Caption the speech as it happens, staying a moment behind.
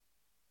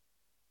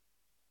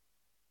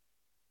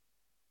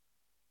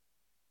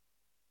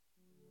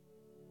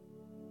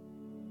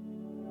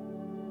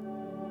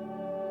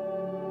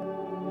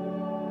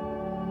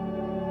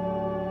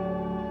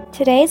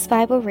Today's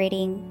Bible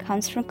reading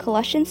comes from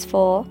Colossians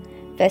 4,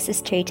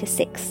 verses 2 to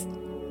 6.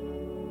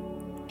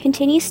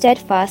 Continue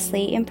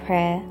steadfastly in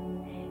prayer,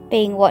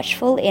 being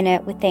watchful in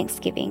it with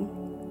thanksgiving.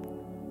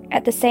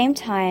 At the same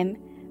time,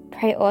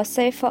 pray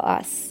also for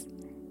us,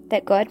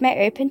 that God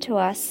may open to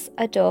us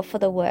a door for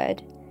the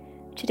word,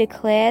 to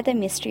declare the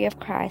mystery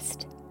of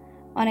Christ,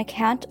 on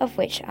account of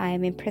which I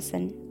am in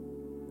prison,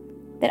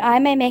 that I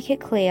may make it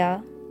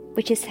clear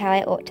which is how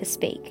I ought to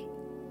speak.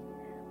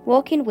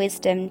 Walk in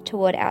wisdom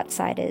toward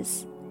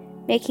outsiders,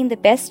 making the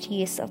best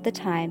use of the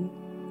time.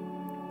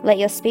 Let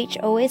your speech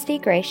always be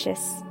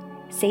gracious,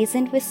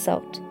 seasoned with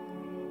salt,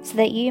 so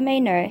that you may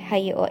know how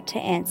you ought to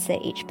answer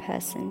each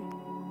person.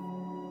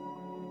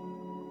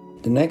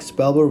 The next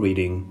Bible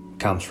reading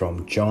comes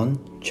from John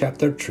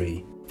chapter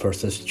 3,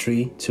 verses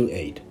 3 to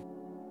 8.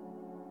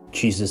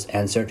 Jesus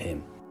answered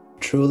him,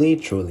 "Truly,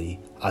 truly,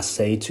 I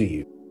say to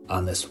you,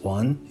 unless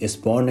one is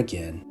born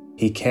again,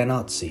 he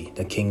cannot see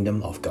the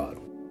kingdom of God."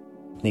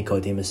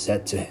 Nicodemus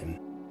said to him,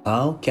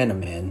 "How can a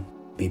man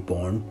be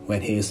born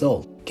when he is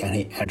old? Can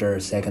he enter a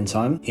second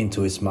time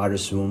into his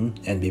mother's womb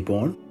and be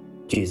born?"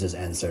 Jesus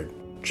answered,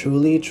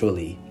 "Truly,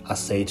 truly, I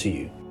say to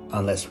you,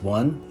 unless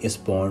one is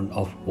born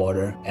of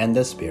water and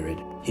the Spirit,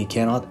 he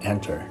cannot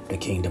enter the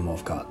kingdom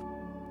of God.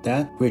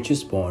 That which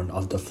is born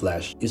of the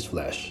flesh is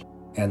flesh,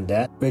 and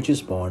that which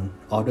is born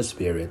of the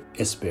Spirit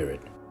is spirit.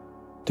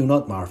 Do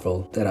not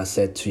marvel that I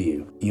said to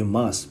you, you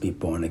must be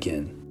born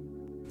again.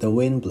 The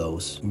wind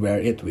blows where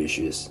it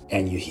wishes,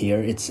 and you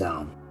hear its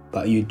sound,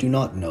 but you do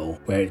not know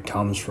where it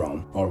comes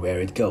from or where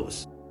it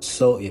goes.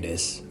 So it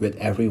is with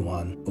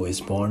everyone who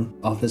is born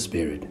of the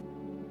Spirit."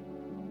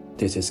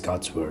 This is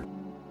God's word.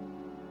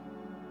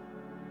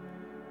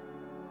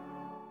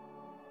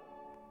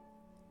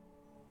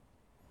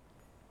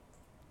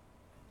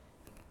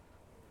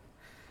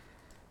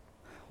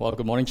 Well,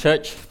 good morning,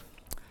 church.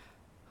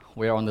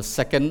 We are on the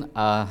second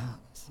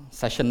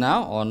session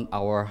now on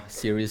our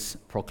series,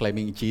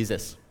 Proclaiming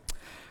Jesus.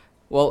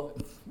 Well,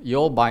 you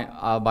all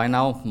by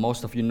now,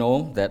 most of you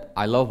know that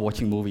I love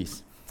watching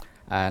movies,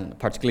 and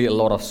particularly a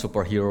lot of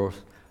superhero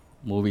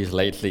movies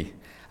lately.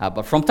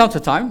 But from time to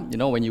time,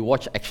 when you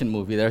watch action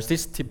movie, there's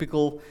this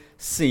typical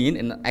scene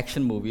in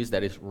action movies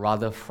that is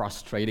rather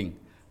frustrating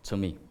to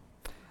me.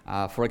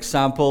 For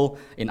example,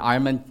 in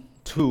Iron Man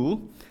 2,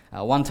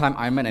 one time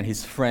Iron Man and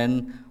his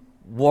friend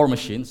War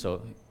Machine,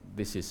 so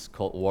this is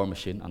called War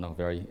Machine, I know,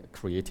 very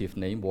creative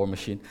name, War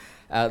Machine.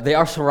 They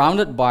are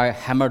surrounded by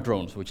hammer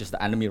drones, which is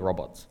the enemy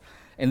robots.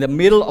 In the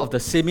middle of the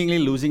seemingly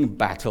losing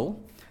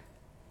battle,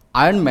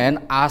 Iron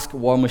Man asked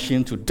War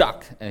Machine to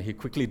duck, and he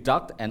quickly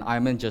ducked, and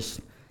Iron Man just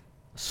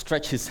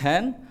stretched his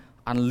hand,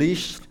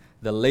 unleashed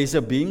the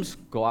laser beams,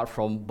 go out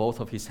from both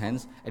of his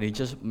hands, and he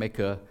just make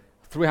a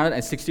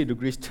 360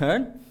 degrees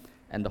turn,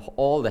 and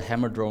all the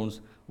hammer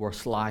drones were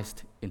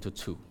sliced into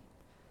two.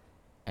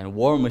 And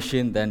War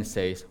Machine then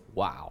says,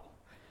 "Wow,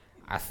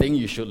 I think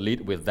you should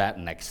lead with that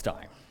next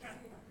time."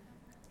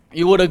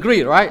 You would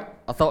agree, right?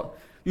 I thought,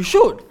 you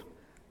should.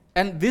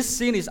 And this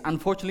scene is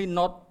unfortunately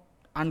not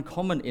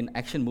uncommon in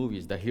action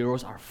movies. The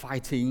heroes are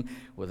fighting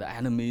with the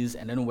enemies,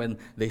 and then when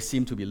they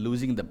seem to be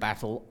losing the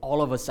battle,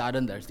 all of a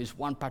sudden there's this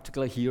one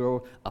particular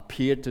hero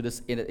appeared to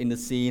this in the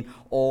scene,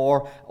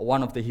 or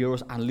one of the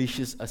heroes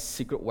unleashes a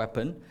secret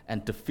weapon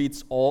and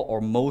defeats all or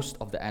most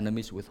of the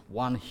enemies with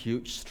one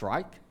huge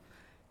strike,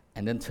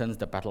 and then turns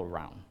the battle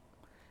around.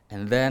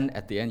 And then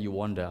at the end you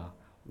wonder,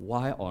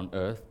 why on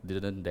earth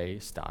didn't they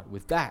start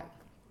with that?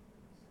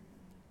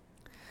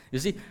 You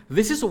see,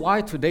 this is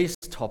why today's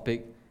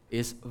topic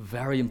is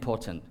very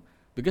important.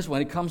 Because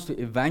when it comes to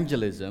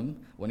evangelism,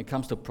 when it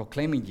comes to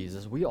proclaiming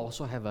Jesus, we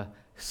also have a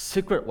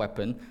secret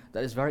weapon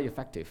that is very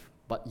effective.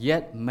 But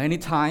yet, many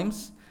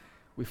times,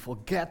 we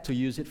forget to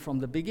use it from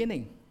the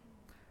beginning.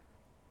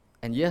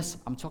 And yes,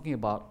 I'm talking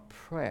about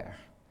prayer.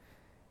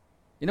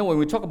 When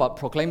we talk about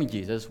proclaiming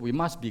Jesus, we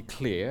must be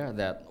clear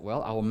that,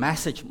 our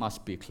message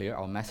must be clear.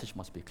 Our message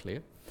must be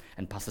clear.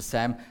 And Pastor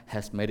Sam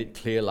has made it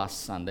clear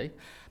last Sunday.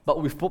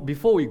 But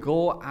before we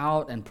go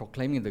out and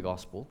proclaiming the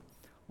gospel,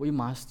 we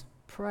must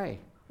pray.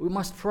 We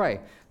must pray.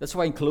 That's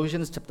why in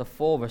Colossians chapter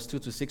 4, verse 2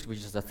 to 6, which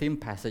is the theme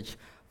passage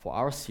for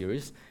our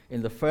series,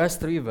 in the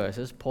first 3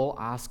 verses, Paul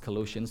asks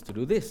Colossians to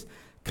do this.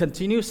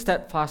 Continue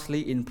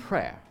steadfastly in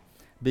prayer,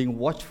 being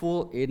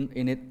watchful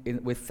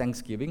with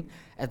thanksgiving.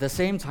 At the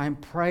same time,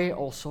 pray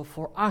also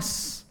for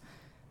us,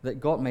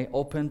 that God may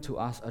open to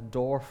us a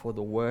door for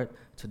the word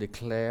to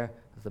declare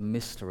the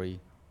mystery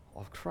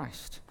of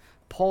Christ.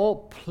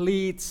 Paul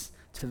pleads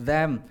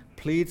them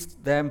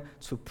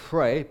to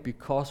pray,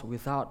 because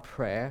without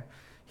prayer,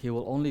 he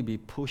will only be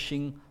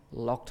pushing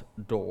locked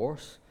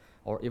doors,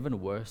 or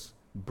even worse,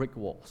 brick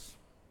walls.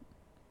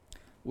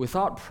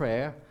 Without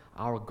prayer,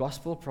 our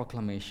gospel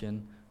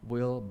proclamation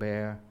will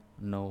bear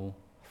no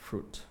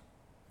fruit.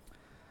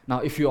 Now,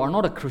 if you are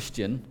not a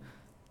Christian,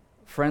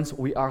 friends,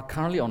 we are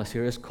currently on a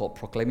series called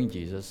Proclaiming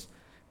Jesus,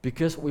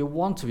 because we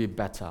want to be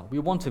better. We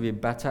want to be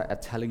better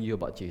at telling you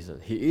about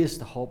Jesus. He is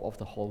the hope of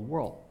the whole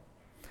world.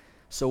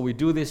 So we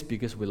do this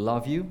because we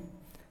love you,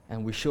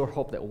 and we sure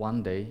hope that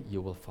one day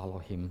you will follow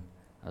him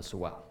as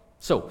well.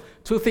 So,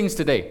 two things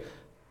today.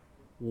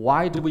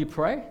 Why do we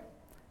pray?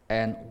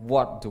 And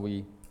what do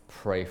we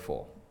pray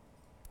for?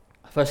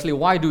 Firstly,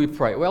 why do we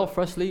pray? Well,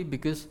 firstly,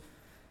 because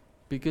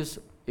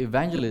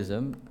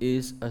evangelism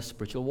is a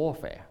spiritual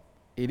warfare.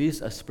 It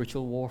is a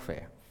spiritual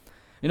warfare.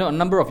 You know, a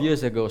number of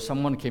years ago,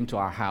 someone came to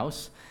our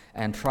house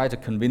and tried to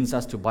convince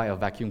us to buy a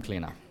vacuum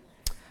cleaner.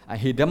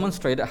 He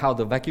demonstrated how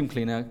the vacuum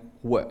cleaner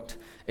worked.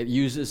 It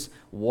uses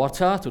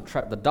water to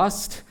trap the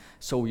dust,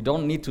 so we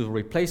don't need to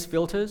replace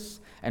filters.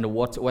 And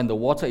when the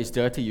water is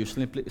dirty, you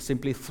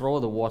simply throw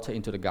the water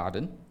into the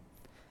garden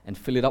and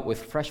fill it up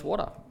with fresh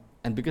water.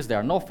 And because there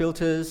are no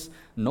filters,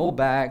 no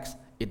bags,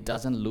 it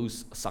doesn't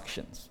lose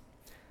suctions.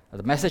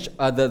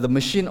 The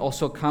machine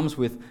also comes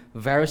with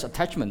various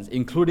attachments,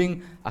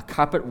 including a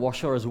carpet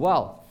washer as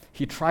well.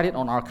 He tried it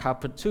on our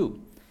carpet too.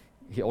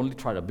 He only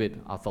tried a bit.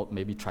 I thought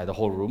maybe try the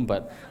whole room,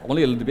 but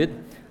only a little bit.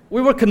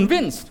 We were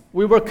convinced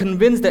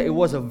that it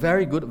was a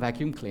very good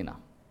vacuum cleaner.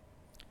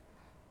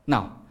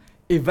 Now,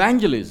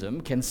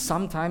 evangelism can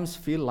sometimes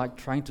feel like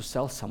trying to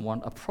sell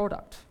someone a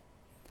product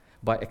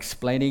by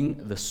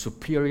explaining the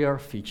superior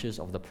features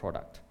of the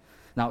product.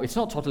 Now, it's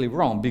not totally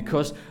wrong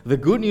because the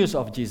good news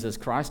of Jesus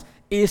Christ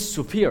is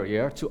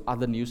superior to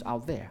other news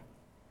out there.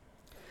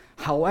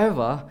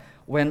 However,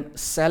 when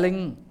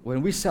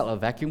we sell a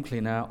vacuum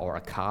cleaner or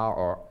a car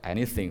or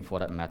anything for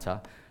that matter,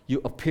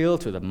 you appeal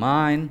to the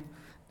mind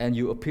and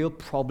you appeal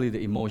probably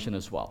the emotion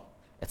as well.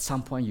 At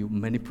some point, you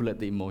manipulate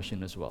the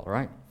emotion as well,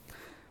 right?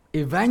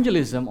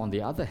 Evangelism, on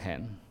the other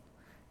hand,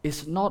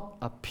 is not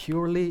a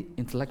purely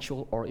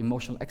intellectual or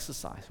emotional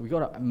exercise.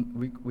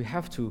 We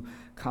have to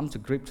come to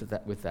grips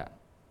with that.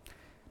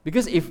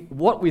 Because if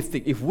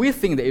we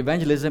think that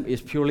evangelism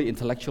is purely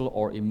intellectual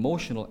or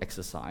emotional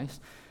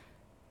exercise,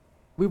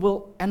 we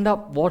will end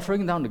up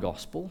watering down the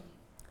gospel.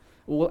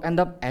 We will end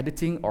up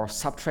editing or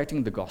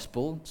subtracting the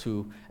gospel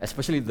to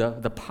especially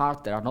the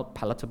parts that are not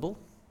palatable.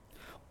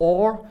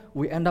 Or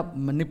we end up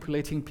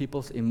manipulating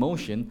people's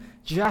emotion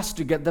just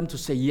to get them to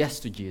say yes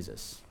to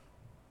Jesus.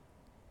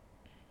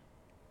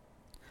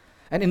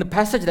 And in the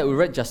passage that we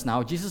read just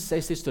now, Jesus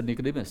says this to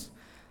Nicodemus.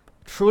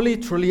 Truly,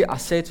 truly, I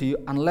say to you,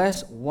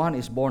 unless one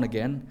is born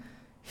again,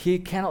 he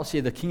cannot see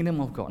the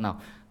kingdom of God.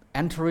 Now,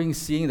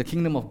 seeing the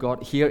kingdom of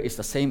God here is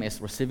the same as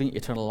receiving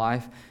eternal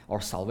life or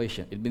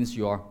salvation. It means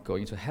you are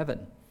going to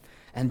heaven.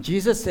 And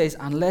Jesus says,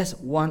 unless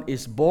one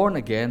is born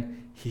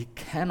again, he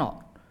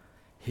cannot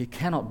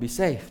be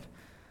saved.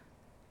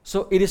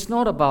 So it is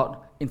not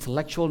about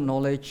intellectual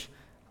knowledge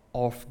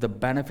of the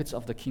benefits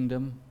of the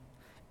kingdom.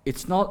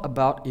 It's not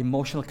about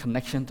emotional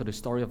connection to the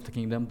story of the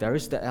kingdom. There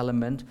is the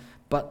element,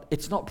 but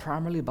it's not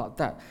primarily about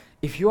that.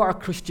 If you are a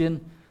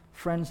Christian,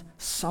 friends,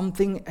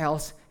 something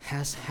else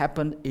has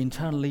happened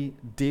internally,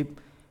 deep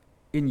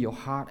in your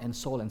heart and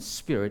soul and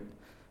spirit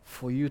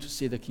for you to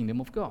see the kingdom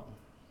of God.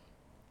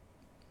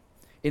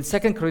 In 2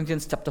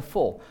 Corinthians chapter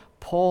 4,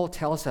 Paul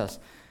tells us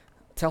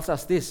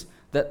this,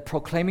 that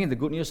proclaiming the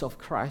good news of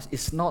Christ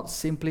is not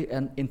simply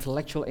an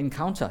intellectual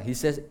encounter. He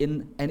says,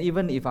 and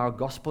even if our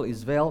gospel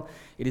is veiled,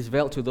 it is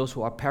veiled to those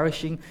who are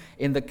perishing.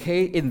 In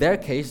their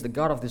case, the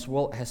God of this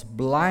world has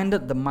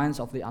blinded the minds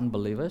of the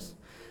unbelievers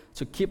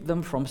to keep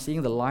them from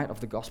seeing the light of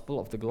the gospel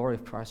of the glory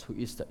of Christ, who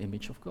is the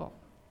image of God.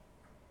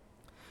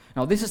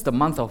 Now, this is the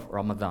month of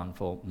Ramadan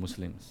for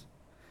Muslims.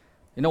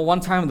 You know, one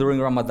time during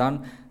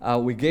Ramadan,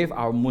 we gave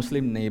our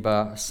Muslim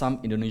neighbor some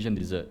Indonesian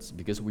desserts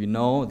because we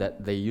know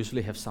that they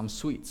usually have some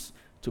sweets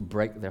to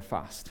break their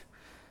fast.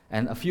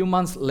 And a few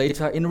months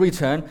later, in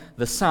return,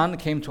 the son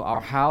came to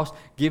our house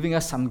giving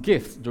us some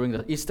gifts during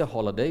the Easter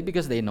holiday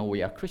because they know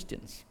we are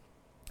Christians.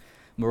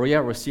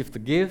 Maria received the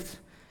gift,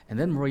 and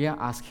then Maria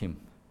asked him,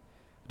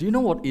 "Do you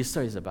know what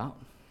Easter is about?"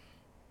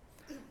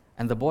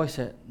 And the boy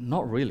said,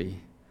 "Not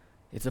really.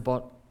 It's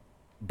about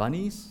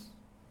bunnies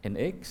and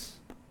eggs."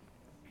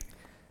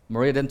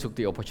 Maria then took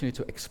the opportunity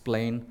to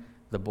explain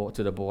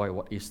to the boy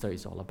what Easter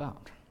is all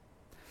about.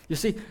 You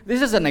see,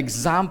 this is an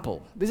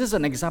example. This is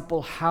an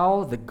example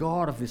how the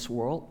God of this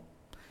world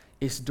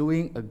is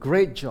doing a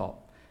great job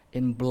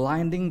in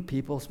blinding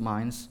people's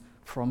minds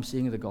from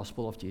seeing the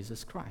gospel of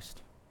Jesus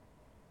Christ.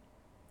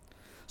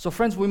 So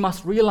friends, we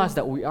must realize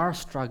that we are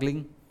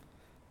struggling.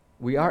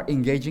 We are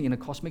engaging in a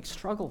cosmic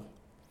struggle.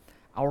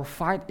 Our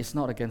fight is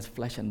not against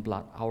flesh and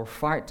blood. Our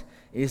fight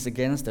is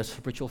against the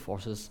spiritual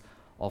forces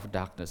of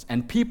darkness.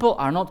 And people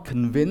are not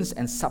convinced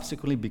and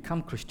subsequently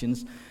become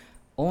Christians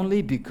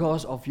only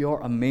because of your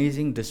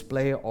amazing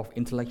display of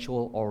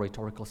intellectual or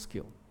rhetorical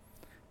skill.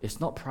 It's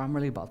not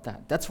primarily about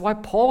that. That's why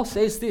Paul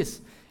says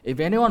this. If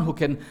anyone who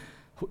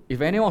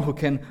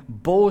can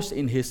boast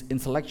in his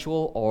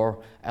intellectual or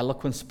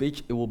eloquent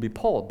speech, it will be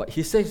Paul. But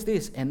he says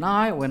this, "And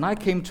when I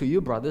came to you,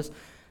 brothers,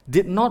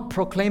 did not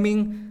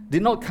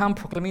come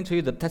proclaiming to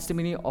you the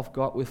testimony of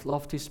God with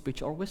lofty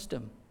speech or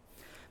wisdom.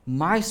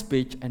 My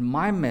speech and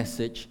my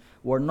message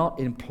were not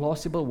in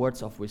plausible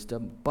words of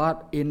wisdom,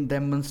 but in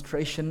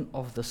demonstration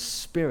of the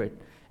Spirit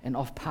and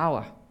of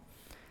power,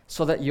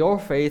 so that your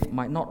faith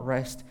might not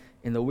rest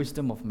in the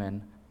wisdom of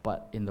men,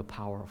 but in the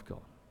power of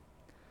God."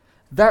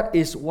 That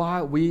is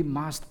why we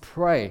must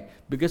pray.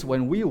 Because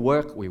when we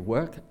work,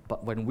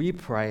 but when we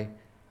pray,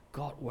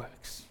 God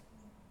works.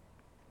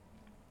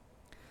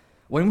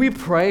 When we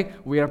pray,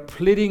 we are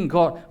pleading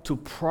God to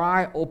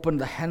pry open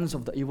the hands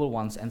of the evil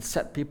ones and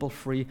set people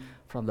free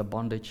from the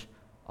bondage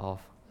of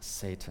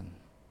Satan.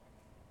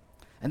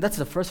 And that's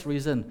the first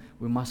reason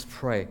we must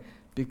pray,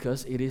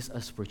 because it is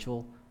a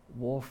spiritual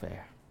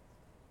warfare.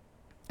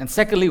 And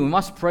secondly, we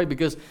must pray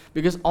because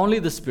only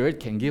the Spirit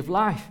can give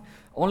life.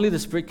 Only the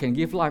Spirit can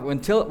give life.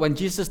 When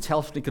Jesus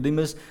tells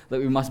Nicodemus that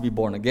we must be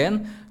born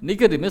again,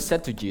 Nicodemus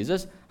said to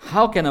Jesus,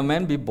 "How can a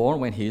man be born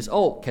when he is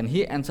old? Can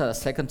he enter a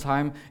second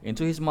time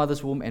into his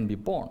mother's womb and be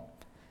born?"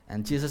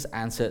 And Jesus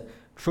answered,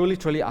 "Truly,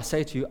 truly, I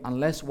say to you,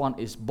 unless one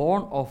is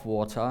born of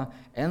water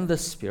and the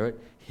Spirit,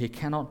 he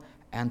cannot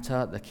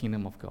enter the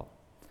kingdom of God.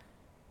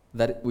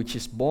 That which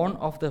is born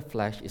of the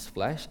flesh is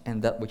flesh,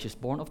 and that which is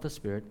born of the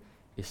Spirit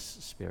is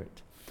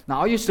spirit."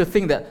 Now, I used to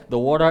think that the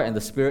water and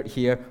the Spirit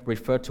here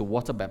refer to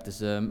water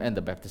baptism and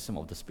the baptism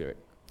of the Spirit.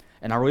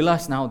 And I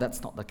realize now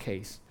that's not the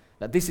case.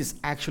 That this is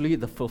actually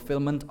the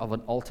fulfillment of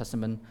an Old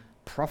Testament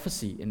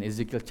prophecy in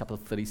Ezekiel chapter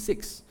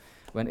 36.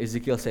 When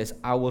Ezekiel says,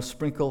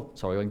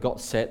 when God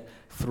said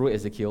through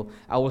Ezekiel,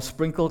 "I will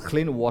sprinkle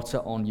clean water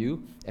on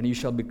you, and you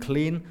shall be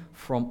clean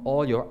from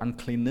all your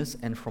uncleanness,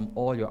 and from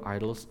all your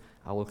idols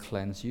I will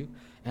cleanse you,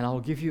 and I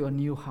will give you a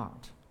new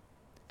heart.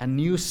 A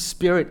new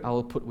spirit I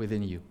will put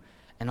within you.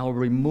 And I will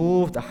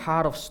remove the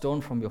heart of stone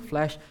from your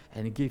flesh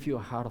and give you a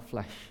heart of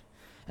flesh.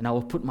 And I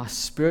will put my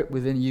spirit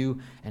within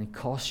you and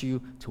cause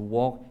you to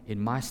walk in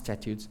my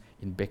statutes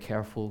and be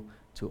careful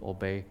to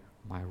obey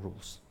my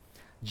rules."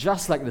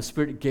 Just like the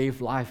Spirit gave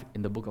life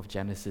in the book of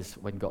Genesis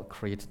when God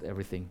created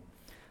everything,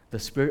 the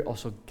Spirit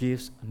also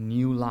gives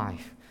new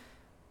life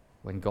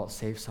when God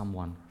saves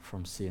someone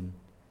from sin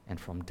and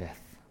from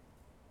death.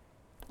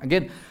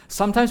 Again,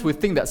 sometimes we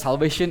think that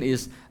salvation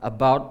is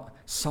about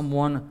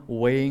someone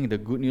weighing the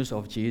good news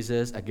of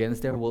Jesus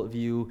against their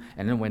worldview,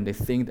 and then when they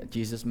think that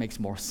Jesus makes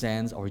more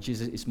sense or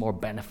Jesus is more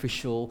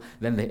beneficial,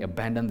 then they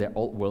abandon their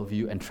old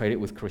worldview and trade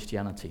it with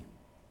Christianity.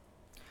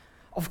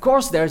 Of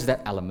course, there's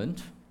that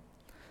element,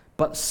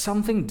 but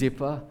something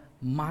deeper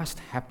must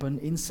happen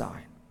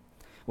inside.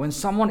 When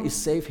someone is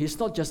saved, he's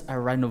not just a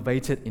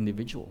renovated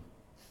individual.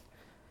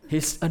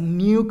 He's a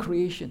new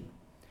creation.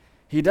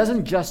 He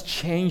doesn't just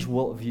change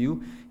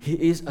worldview. He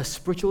is a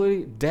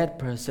spiritually dead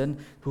person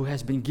who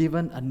has been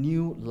given a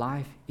new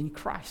life in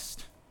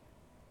Christ.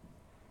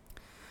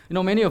 You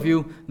know, many of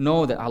you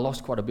know that I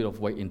lost quite a bit of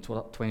weight in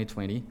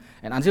 2020.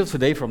 And until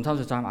today, from time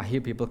to time, I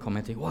hear people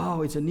commenting,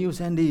 "Wow, it's a new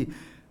Sandy.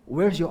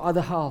 Where's your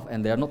other half?"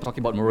 And they're not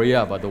talking about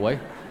Maria, by the way.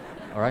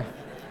 All right?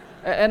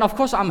 And of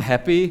course, I'm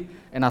happy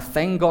and I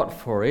thank God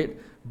for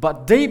it.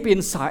 But deep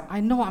inside,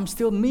 I know I'm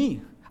still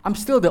me. I'm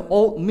still the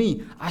old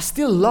me. I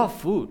still love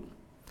food.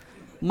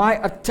 My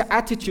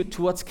attitude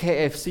towards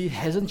KFC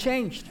hasn't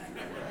changed.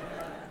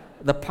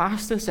 The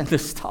pastors and the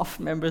staff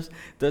members,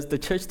 the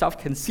church staff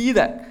can see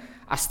that.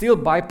 I still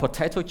buy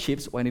potato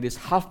chips when it is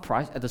half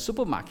price at the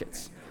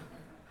supermarkets.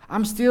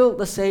 I'm still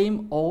the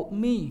same old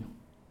me.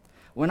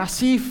 When I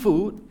see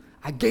food,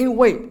 I gain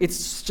weight.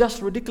 It's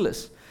just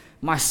ridiculous.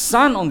 My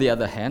son, on the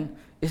other hand,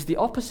 is the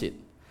opposite.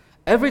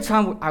 Every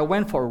time I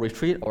went for a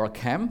retreat or a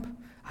camp,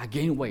 I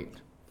gained weight.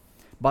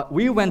 But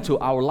we went to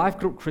our life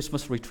group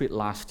Christmas retreat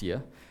last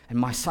year, and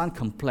my son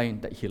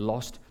complained that he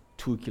lost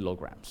 2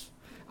 kilograms.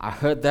 I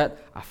heard that.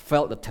 I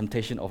felt the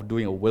temptation of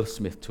doing a Will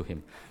Smith to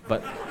him.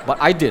 But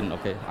I didn't,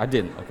 okay? I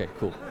didn't. Okay,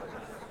 cool.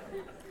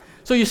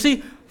 So you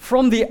see,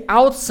 from the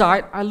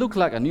outside, I look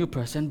like a new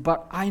person,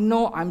 but I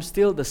know I'm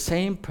still the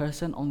same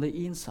person on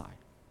the inside.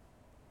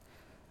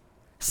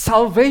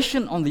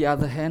 Salvation, on the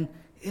other hand,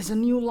 is a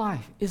new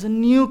life, is a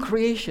new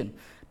creation.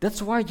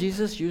 That's why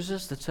Jesus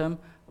uses the term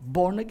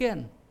born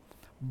again,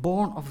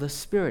 born of the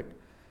Spirit.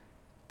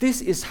 This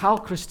is how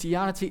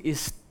Christianity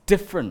is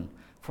different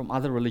from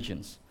other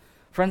religions.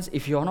 Friends,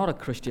 if you are not a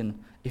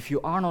Christian,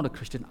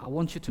 I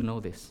want you to know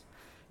this.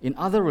 In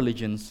other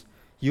religions,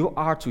 you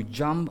are to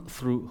jump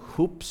through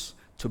hoops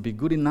to be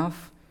good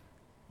enough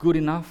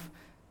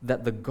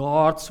that the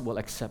gods will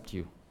accept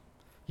you.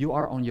 You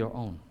are on your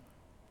own.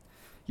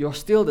 You're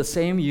still the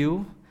same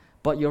you,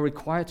 but you're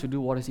required to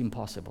do what is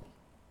impossible.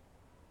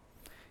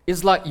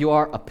 It's like you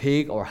are a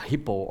pig or a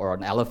hippo or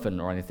an elephant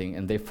or anything,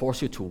 and they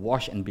force you to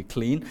wash and be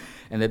clean,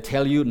 and they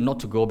tell you not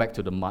to go back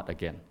to the mud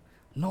again.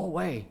 No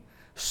way.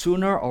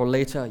 Sooner or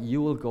later,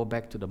 you will go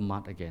back to the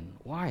mud again.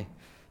 Why?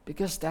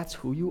 Because that's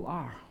who you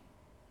are.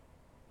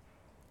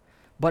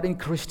 But in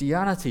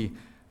Christianity,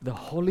 the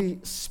Holy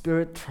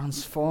Spirit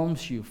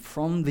transforms you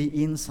from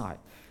the inside.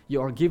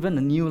 You are given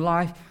a new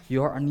life.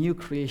 You are a new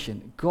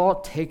creation.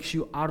 God takes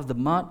you out of the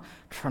mud,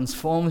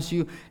 transforms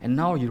you, and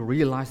now you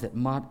realize that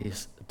mud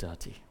is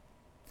dirty.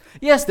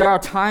 Yes, there are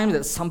times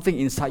that something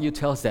inside you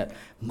tells that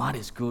mud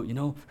is good,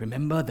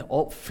 remember the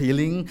old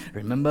feeling,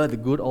 remember the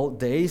good old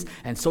days.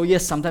 And so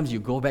yes, sometimes you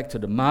go back to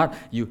the mud,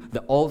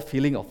 the old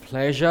feeling of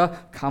pleasure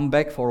come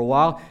back for a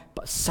while,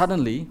 but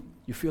suddenly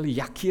you feel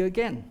yucky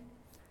again.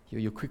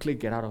 You quickly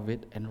get out of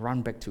it and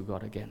run back to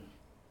God again.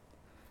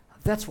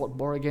 That's what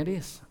born again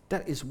is.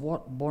 That is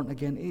what born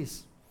again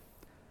is.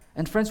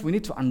 And friends, we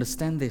need to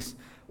understand this.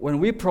 When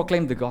we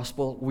proclaim the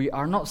gospel, we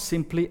are not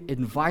simply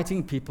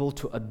inviting people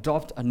to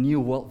adopt a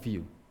new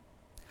worldview.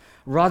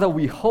 Rather,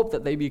 we hope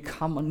that they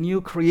become a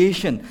new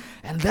creation.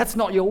 And that's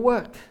not your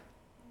work.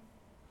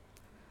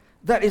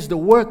 That is the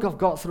work of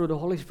God through the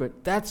Holy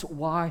Spirit. That's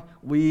why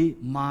we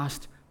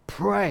must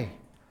pray.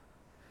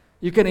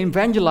 You can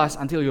evangelize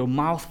until your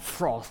mouth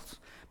froths,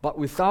 but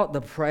without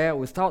the prayer,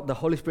 without the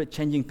Holy Spirit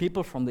changing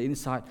people from the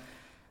inside,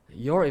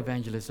 your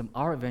evangelism,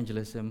 our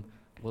evangelism,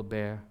 will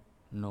bear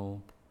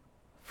no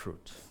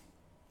fruit.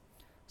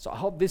 So I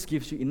hope this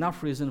gives you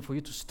enough reason for you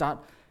to start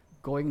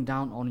going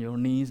down on your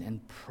knees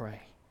and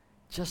pray.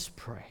 Just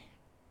pray.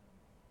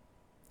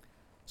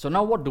 So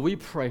now what do we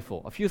pray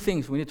for? A few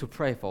things we need to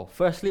pray for.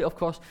 Firstly, of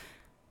course,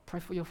 pray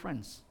for your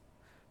friends.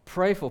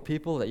 Pray for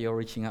people that you're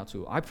reaching out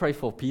to. I pray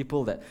for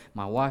people that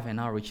my wife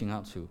and I are reaching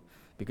out to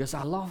because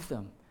I love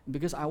them,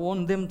 because I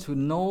want them to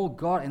know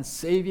God and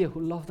Savior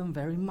who love them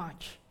very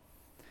much.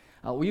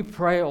 We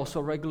pray also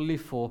regularly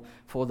for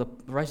the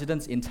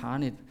residents in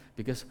Tarnit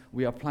because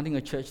we are planting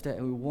a church there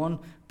and we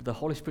want the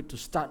Holy Spirit to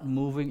start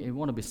moving and we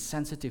want to be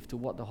sensitive to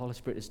what the Holy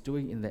Spirit is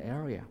doing in the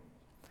area.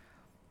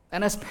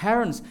 And as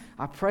parents,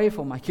 I pray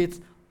for my kids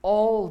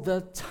all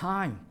the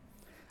time.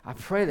 I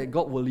pray that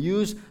God will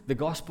use the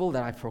gospel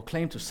that I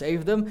proclaim to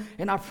save them,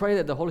 and I pray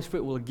that the Holy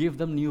Spirit will give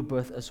them new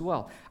birth as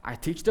well. I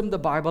teach them the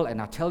Bible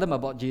and I tell them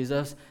about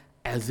Jesus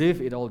as if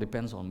it all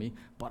depends on me,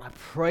 but I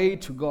pray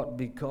to God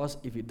because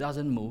if it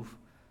doesn't move,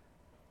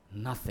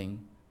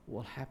 nothing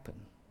will happen.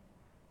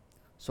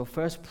 So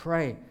first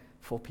pray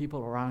for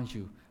people around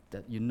you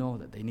that you know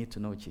that they need to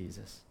know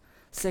Jesus.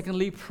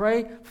 Secondly,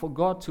 pray for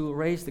God to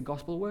raise the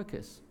gospel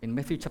workers. In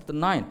Matthew chapter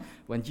 9,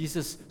 when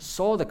Jesus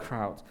saw the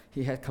crowd,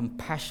 he had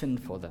compassion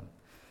for them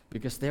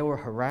because they were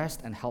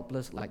harassed and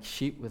helpless like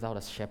sheep without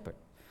a shepherd.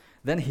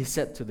 Then he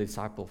said to the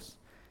disciples,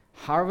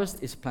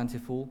 "Harvest is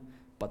plentiful,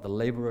 but the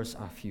laborers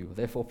are few.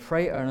 Therefore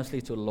pray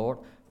earnestly to the Lord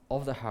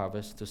of the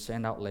harvest to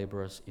send out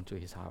laborers into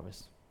his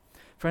harvest."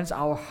 Friends,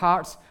 our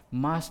hearts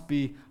must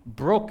be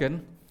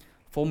broken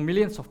for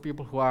millions of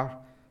people who are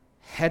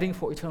heading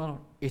for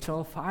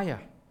eternal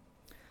fire.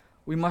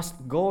 We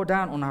must go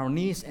down on our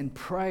knees and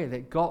pray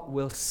that God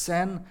will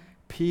send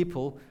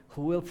people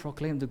who will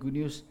proclaim the good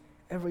news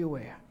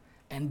everywhere.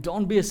 And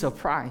don't be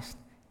surprised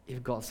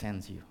if God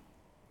sends you.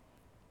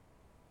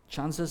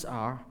 Chances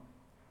are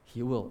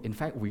he will. In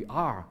fact, we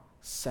are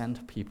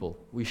sent people.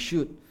 We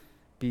should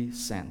be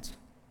sent.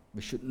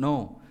 We should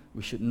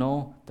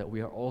know that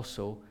we are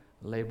also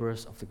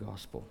laborers of the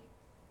gospel.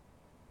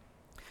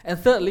 And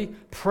thirdly,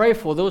 pray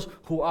for those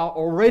who are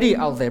already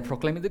out there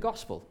proclaiming the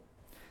gospel.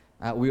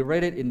 We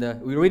read it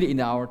in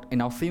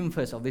our theme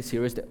verse of this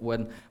series that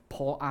when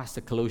Paul asked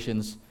the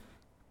Colossians,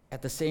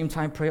 at the same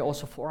time pray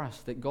also for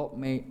us that God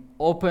may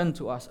open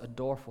to us a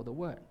door for the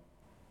word,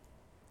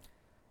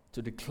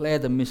 to declare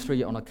the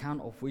mystery on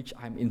account of which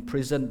I'm in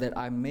prison, that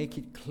I make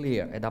it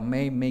clear, and I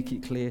may make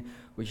it clear,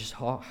 which is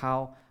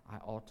how I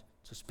ought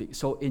to speak.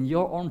 So in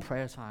your own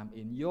prayer time,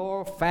 in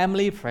your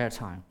family prayer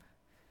time,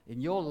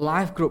 in your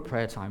life group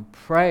prayer time,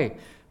 pray,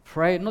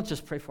 not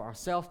just pray for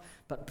ourselves,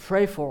 but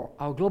pray for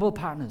our global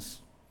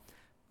partners.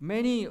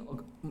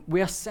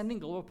 We are sending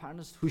global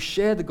partners who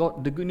share the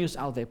good news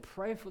out there.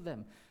 Pray for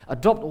them.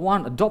 Adopt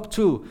one, adopt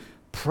two.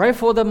 Pray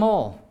for them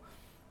all.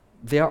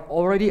 They are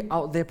already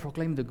out there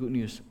proclaiming the good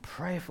news.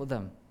 Pray for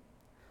them.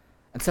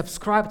 And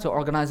subscribe to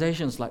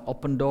organizations like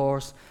Open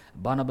Doors,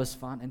 Barnabas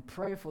Fund, and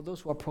pray for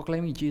those who are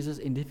proclaiming Jesus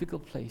in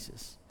difficult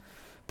places.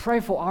 Pray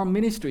for our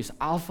ministries.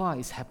 Alpha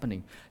is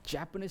happening.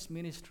 Japanese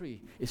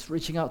ministry is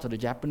reaching out to the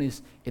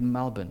Japanese in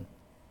Melbourne.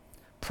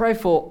 Pray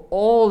for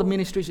all the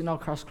ministries in our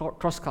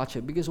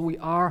cross-culture because we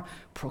are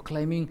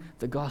proclaiming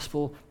the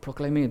gospel,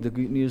 proclaiming the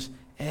good news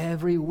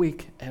every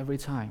week, every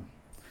time.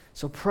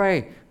 So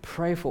pray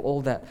for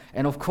all that.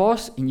 And of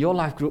course, in your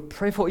life group,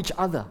 pray for each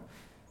other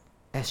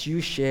as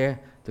you share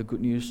the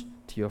good news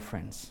to your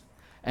friends.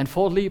 And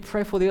fourthly,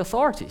 pray for the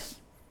authorities.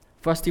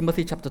 1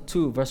 Timothy chapter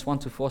 2, verse 1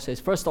 to 4 says,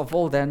 "First of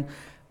all then,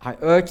 I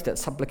urge that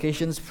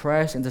supplications,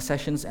 prayers,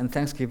 intercessions, and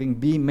thanksgiving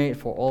be made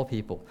for all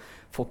people,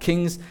 for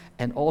kings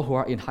and all who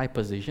are in high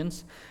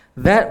positions,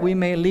 that we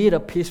may lead a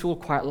peaceful,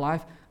 quiet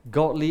life,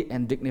 godly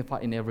and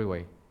dignified in every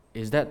way."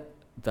 Is that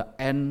the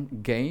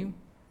end game?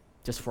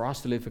 Just for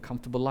us to live a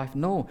comfortable life?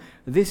 No.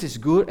 This is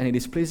good and it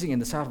is pleasing in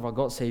the sight of our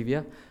God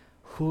Savior,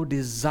 who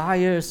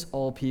desires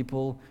all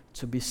people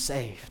to be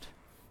saved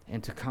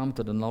and to come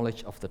to the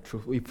knowledge of the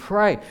truth. We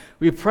pray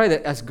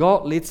that as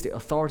God leads the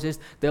authorities,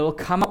 they will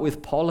come up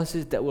with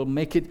policies that will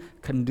make it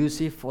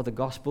conducive for the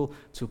gospel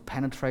to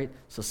penetrate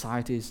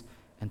societies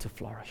and to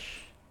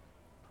flourish.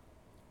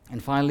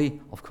 And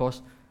finally, of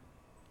course,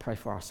 pray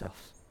for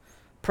ourselves.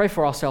 Pray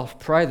for ourselves.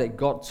 Pray that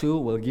God too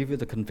will give you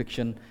the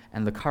conviction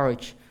and the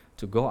courage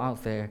to go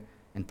out there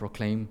and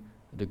proclaim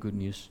the good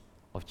news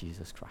of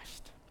Jesus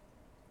Christ.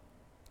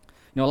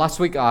 Last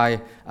week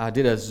I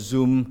did a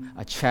Zoom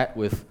chat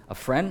with a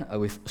friend,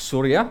 with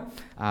Surya,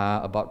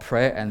 about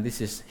prayer, and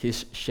this is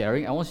his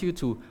sharing. I want you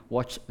to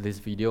watch this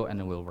video and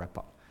then we'll wrap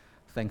up.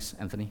 Thanks,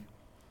 Anthony.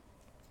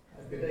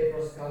 Good day,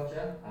 Cross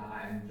Culture.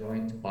 I am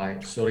joined by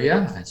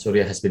Surya, and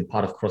Surya has been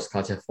part of Cross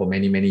Culture for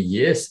many, many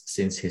years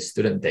since his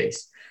student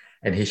days.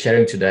 And he's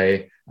sharing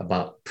today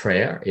about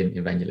prayer in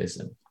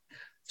evangelism.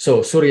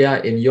 So,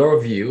 Surya, in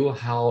your view,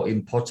 how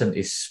important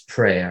is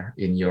prayer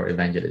in your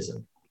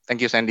evangelism?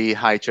 Thank you, Sandy.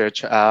 Hi,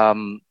 church.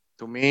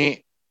 To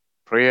me,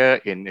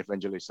 prayer in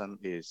evangelism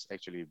is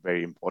actually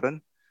very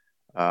important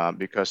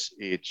because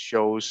it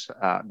shows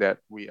that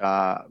we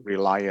are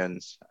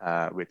reliant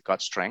with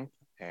God's strength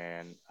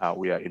and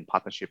we are in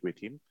partnership with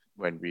Him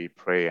when we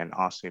pray and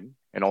ask Him.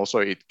 And also,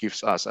 it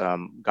gives us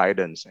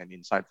guidance and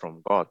insight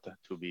from God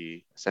to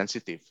be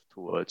sensitive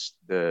towards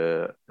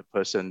the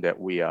person that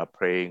we are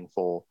praying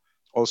for.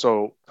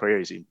 Also, prayer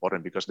is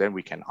important because then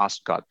we can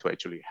ask God to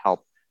actually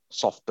help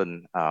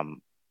soften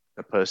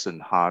the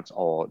person's heart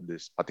or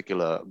this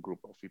particular group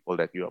of people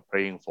that you are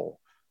praying for,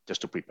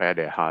 just to prepare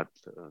their heart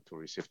to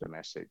receive the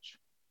message.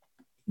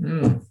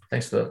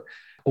 Thanks for that.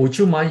 Would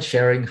you mind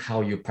sharing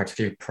how you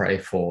particularly pray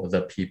for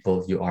the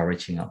people you are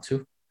reaching out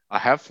to? I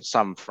have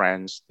some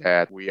friends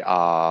that we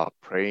are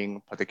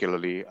praying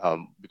particularly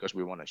because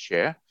we want to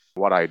share.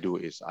 What I do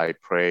is I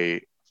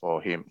pray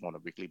for him on a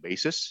weekly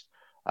basis.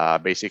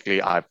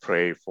 Basically, I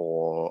pray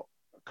for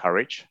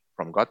courage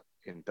from God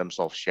in terms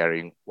of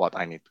sharing what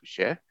I need to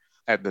share.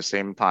 At the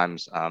same time,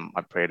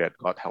 I pray that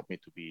God help me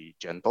to be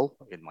gentle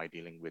in my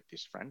dealing with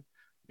this friend,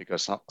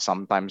 because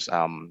sometimes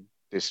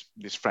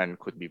this friend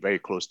could be very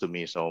close to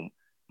me. So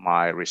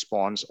my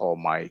response or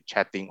my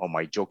chatting or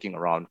my joking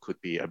around could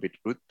be a bit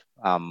rude.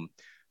 And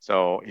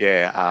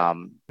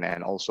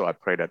also I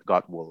pray that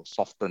God will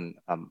soften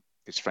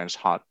this friend's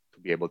heart to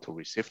be able to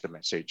receive the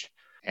message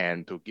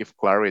and to give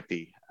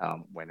clarity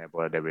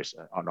whenever there is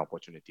an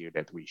opportunity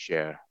that we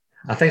share.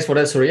 Thanks for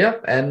that, Surya.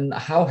 And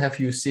how have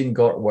you seen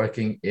God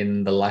working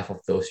in the life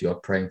of those you are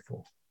praying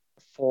for?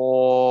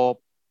 For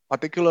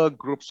particular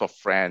groups of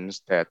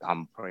friends that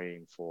I'm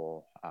praying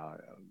for,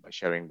 by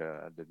sharing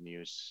the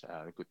news,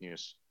 good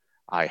news,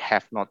 I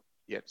have not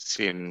yet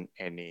seen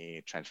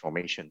any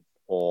transformation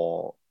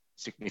or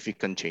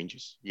significant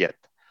changes yet.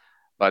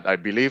 But I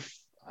believe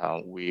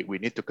we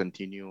need to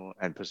continue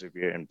and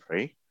persevere and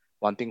pray.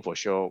 One thing for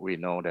sure, we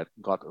know that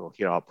God will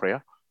hear our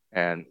prayer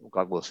and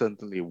God will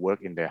certainly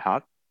work in their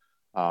heart.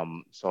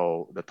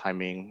 So the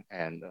timing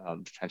and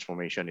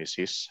transformation is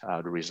His,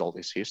 the result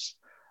is His.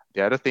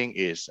 The other thing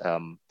is,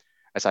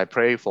 as I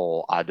pray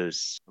for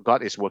others,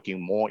 God is working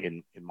more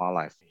in my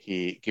life.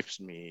 He gives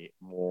me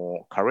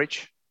more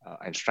courage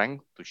and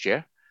strength to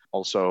share.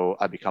 Also,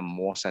 I become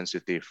more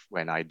sensitive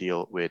when I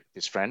deal with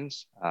His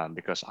friends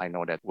because I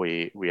know that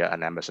we are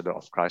an ambassador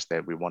of Christ,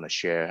 that we want to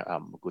share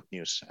good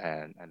news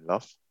and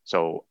love.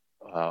 So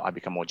I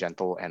become more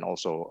gentle and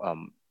also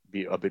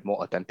be a bit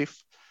more attentive.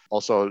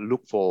 Also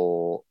look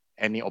for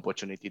any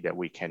opportunity that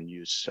we can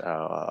use.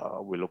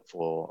 We look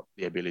for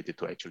the ability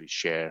to actually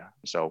share.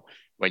 So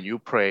when you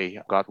pray,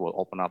 God will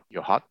open up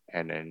your heart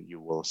and then you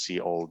will see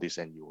all this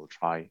and you will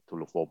try to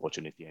look for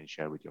opportunity and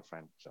share with your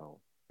friend. So,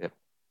 yep.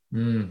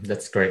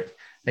 That's great.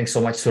 Thanks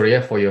so much,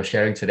 Surya, for your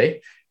sharing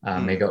today.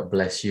 May God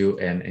bless you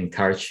and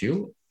encourage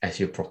you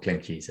as you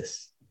proclaim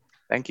Jesus.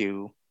 Thank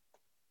you.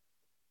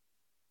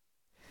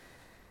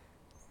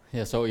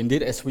 Yeah, so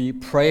indeed, as we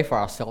pray for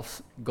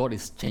ourselves, God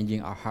is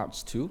changing our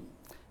hearts too.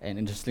 And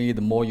interestingly,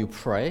 the more you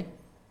pray,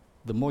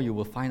 the more you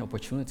will find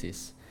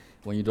opportunities.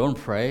 When you don't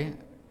pray,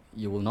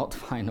 you will not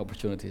find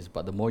opportunities.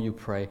 But the more you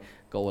pray,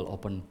 God will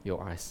open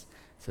your eyes.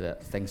 So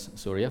thanks,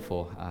 Surya,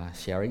 for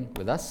sharing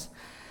with us.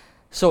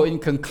 So in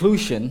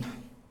conclusion,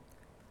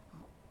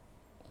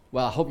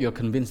 well, I hope you're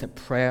convinced that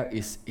prayer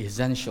is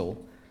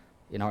essential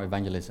in our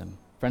evangelism.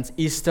 Friends,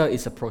 Easter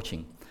is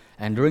approaching.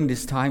 And during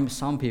this time,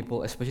 some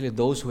people, especially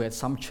those who had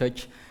some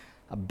church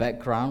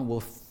background,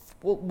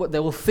 they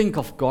will think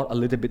of God a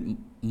little bit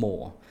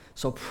more.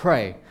 So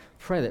pray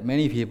that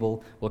many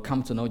people will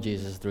come to know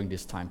Jesus during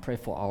this time. Pray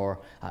for our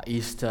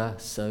Easter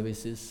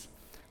services.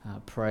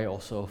 Pray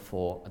also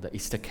for the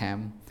Easter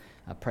camp.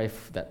 Pray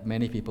that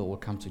many people will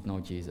come to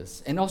know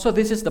Jesus. And also,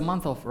 this is the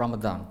month of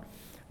Ramadan.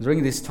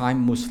 During this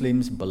time,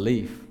 Muslims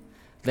believe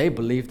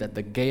that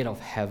the gate of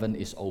heaven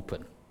is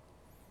open.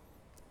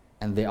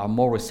 And they are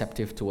more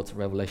receptive towards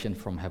revelation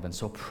from heaven.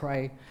 So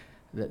pray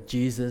that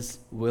Jesus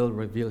will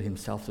reveal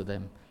Himself to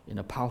them in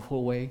a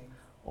powerful way,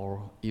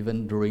 or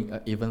even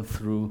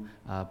through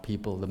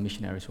people, the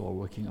missionaries who are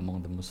working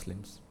among the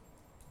Muslims.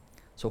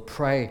 So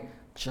pray,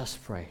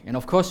 just pray. And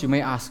of course, you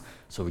may ask,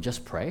 so we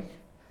just pray?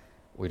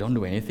 We don't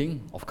do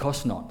anything? Of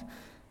course not.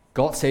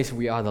 God says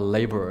we are the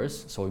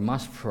laborers, so we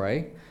must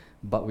pray,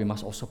 but we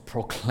must also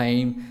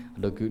proclaim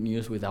the good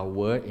news with our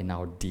word and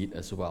our deed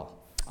as well.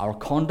 Our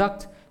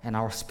conduct and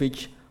our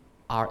speech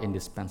are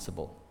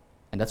indispensable.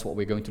 And that's what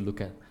we're going to look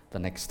at the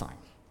next time.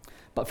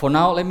 But for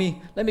now, let me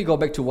go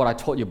back to what I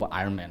told you about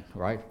Iron Man,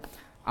 right?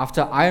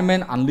 After Iron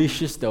Man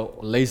unleashes the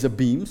laser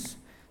beams,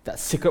 that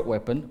secret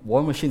weapon,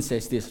 War Machine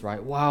says this,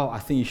 right? Wow, I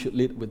think you should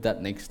lead with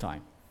that next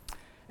time.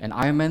 And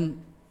Iron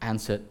Man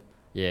answered,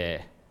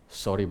 yeah,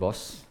 sorry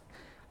boss,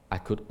 I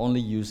could only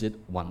use it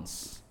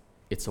once.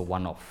 It's a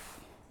one-off.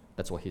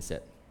 That's what he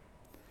said.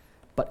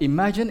 But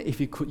imagine if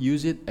he could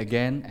use it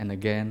again and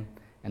again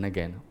and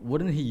again.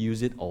 Wouldn't he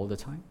use it all the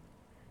time?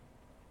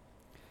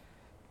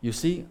 You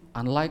see,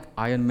 unlike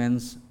Iron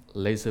Man's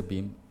laser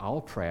beam,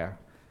 our prayer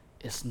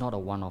is not a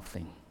one-off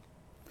thing.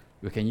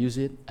 We can use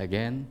it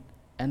again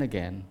and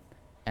again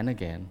and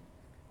again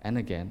and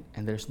again,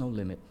 and there's no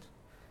limit.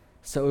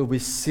 So it would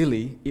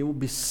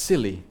be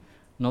silly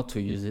not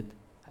to use it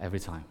every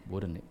time,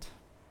 wouldn't it?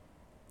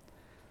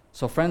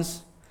 So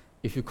friends,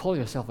 if you call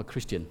yourself a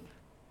Christian,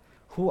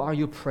 who are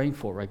you praying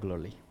for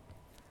regularly?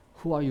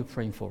 Who are you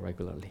praying for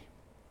regularly?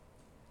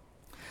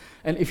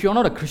 And if you're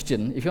not a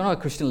Christian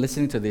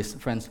listening to this,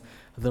 friends,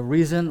 the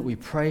reason we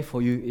pray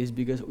for you is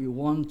because we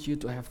want you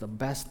to have the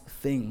best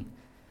thing,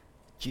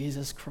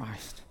 Jesus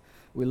Christ.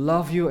 We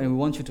love you and we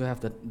want you to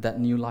have that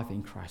new life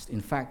in Christ.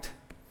 In fact,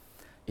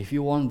 if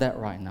you want that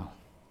right now,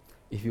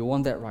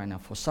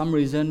 for some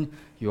reason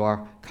you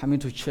are coming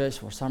to church,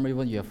 for some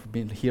reason you have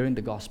been hearing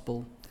the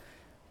gospel,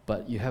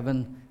 but you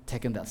haven't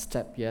taken that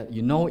step yet.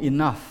 You know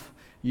enough,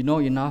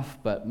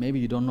 but maybe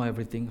you don't know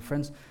everything.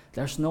 Friends,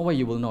 there's no way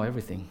you will know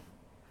everything.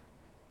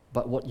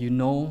 But what you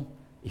know,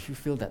 if you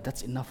feel that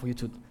that's enough for you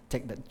to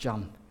take that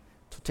jump,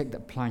 to take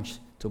that plunge,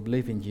 to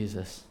believe in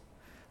Jesus,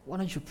 why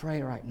don't you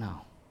pray right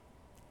now?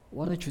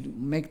 Why don't you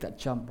make that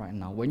jump right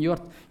now? When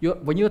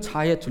you're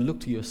tired to look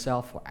to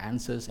yourself for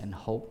answers and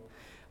hope,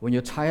 when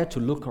you're tired to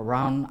look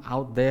around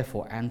out there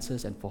for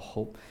answers and for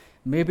hope,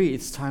 maybe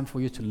it's time for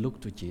you to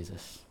look to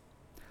Jesus.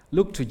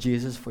 Look to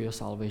Jesus for your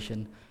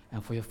salvation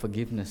and for your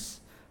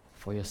forgiveness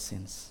for your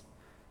sins.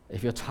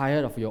 If you're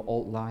tired of your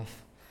old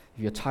life,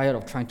 if you're tired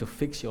of trying to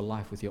fix your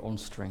life with your own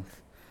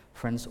strength,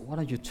 friends, why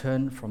don't you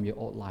turn from your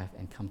old life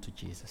and come to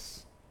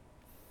Jesus?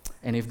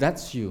 And if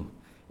that's you,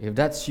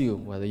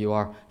 whether you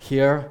are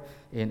here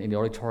in the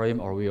auditorium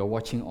or we are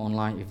watching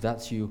online, if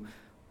that's you,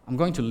 I'm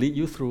going to lead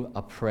you through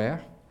a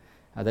prayer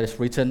that is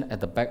written at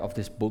the back of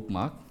this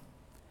bookmark,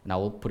 and I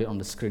will put it on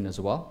the screen as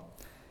well.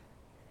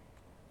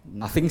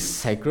 Nothing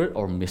sacred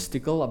or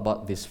mystical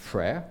about this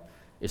prayer.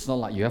 It's not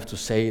like you have to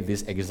say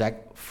these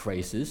exact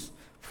phrases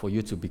for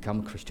you to become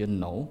a Christian,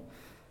 no.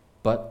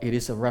 But it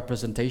is a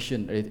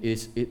representation.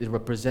 It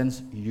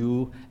represents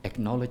you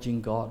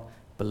acknowledging God,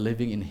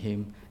 believing in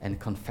Him, and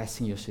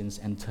confessing your sins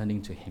and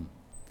turning to Him.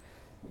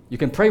 You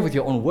can pray with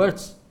your own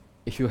words.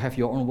 If you have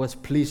your own words,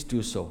 please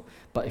do so.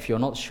 But if you're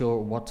not sure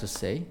what to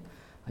say,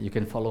 you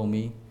can follow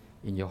me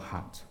in your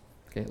heart.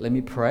 Okay, let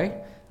me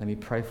pray. Let me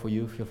pray for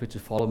you. Feel free to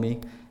follow me,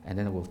 and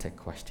then we'll take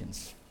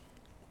questions.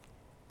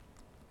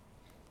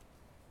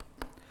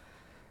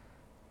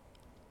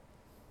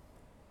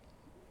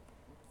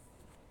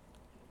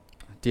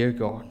 Dear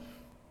God,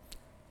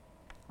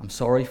 I'm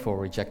sorry for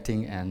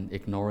rejecting and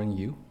ignoring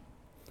you.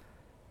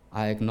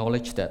 I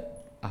acknowledge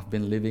that I've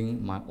been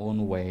living my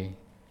own way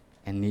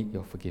and need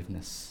your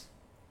forgiveness.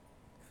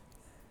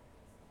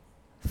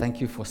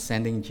 Thank you for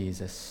sending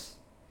Jesus.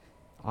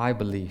 I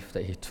believe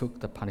that He took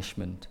the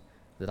punishment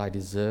that I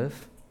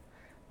deserve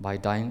by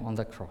dying on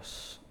the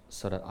cross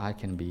so that I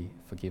can be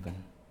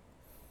forgiven.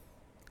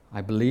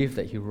 I believe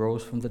that He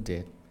rose from the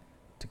dead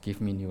to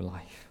give me new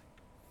life.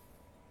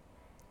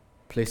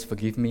 Please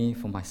forgive me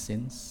for my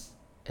sins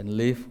and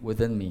live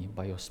within me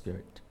by your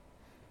Spirit.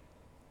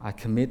 I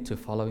commit to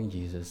following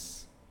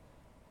Jesus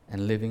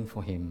and living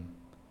for Him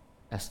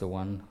as the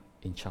one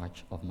in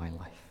charge of my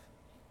life.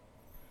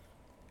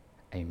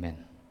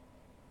 Amen.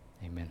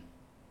 Amen.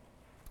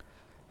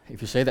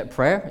 If you say that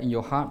prayer in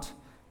your heart,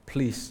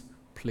 please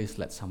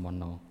let someone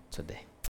know today.